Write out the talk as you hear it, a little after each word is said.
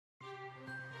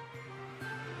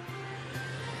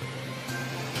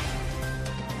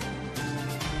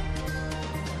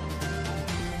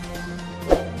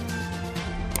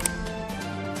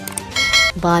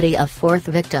Body of fourth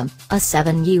victim, a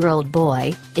 7-year-old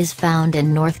boy, is found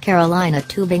in North Carolina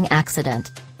tubing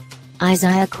accident.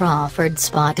 Isiah Crawford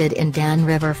spotted in Dan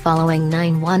River following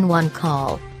 911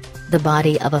 call. The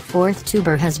body of a fourth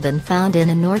tuber has been found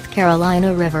in a North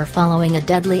Carolina river following a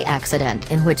deadly accident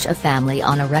in which a family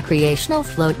on a recreational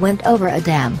float went over a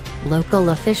dam, local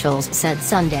officials said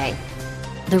Sunday.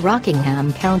 The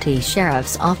Rockingham County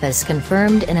Sheriff's Office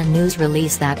confirmed in a news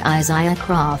release that Isiah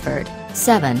Crawford,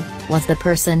 7, was the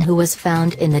person who was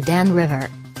found in the Dan River.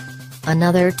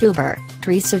 Another tuber,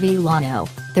 Teresa Villano,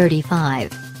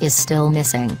 35, is still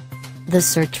missing. The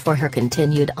search for her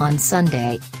continued on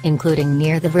Sunday, including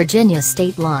near the Virginia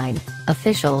state line,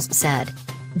 officials said.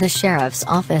 The sheriff's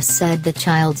office said the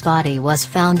child's body was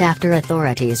found after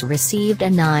authorities received a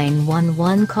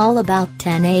 911 call about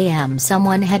 10 a.m.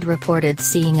 Someone had reported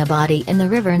seeing a body in the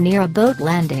river near a boat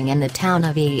landing in the town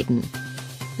of Eaton.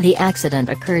 The accident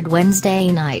occurred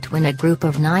Wednesday night when a group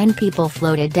of 9 people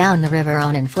floated down the river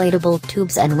on inflatable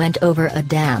tubes and went over a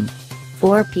dam.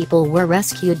 4 people were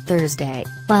rescued Thursday,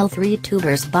 while 3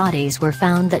 tubers' bodies were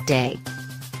found that day.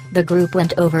 The group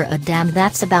went over a dam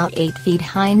that's about 8 feet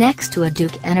high next to a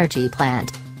Duke Energy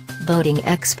plant. Boating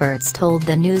experts told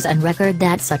the News and Record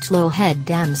that such low-head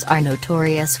dams are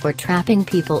notorious for trapping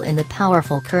people in the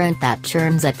powerful current that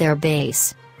churns at their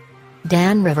base.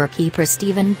 Dan River keeper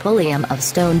Stephen Pulliam of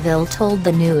Stoneville told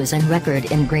the News and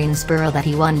Record in Greensboro that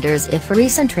he wonders if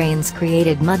recent rains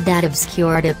created mud that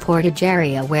obscured a portage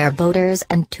area where boaters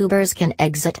and tubers can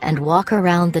exit and walk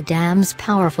around the dam's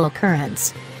powerful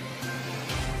currents.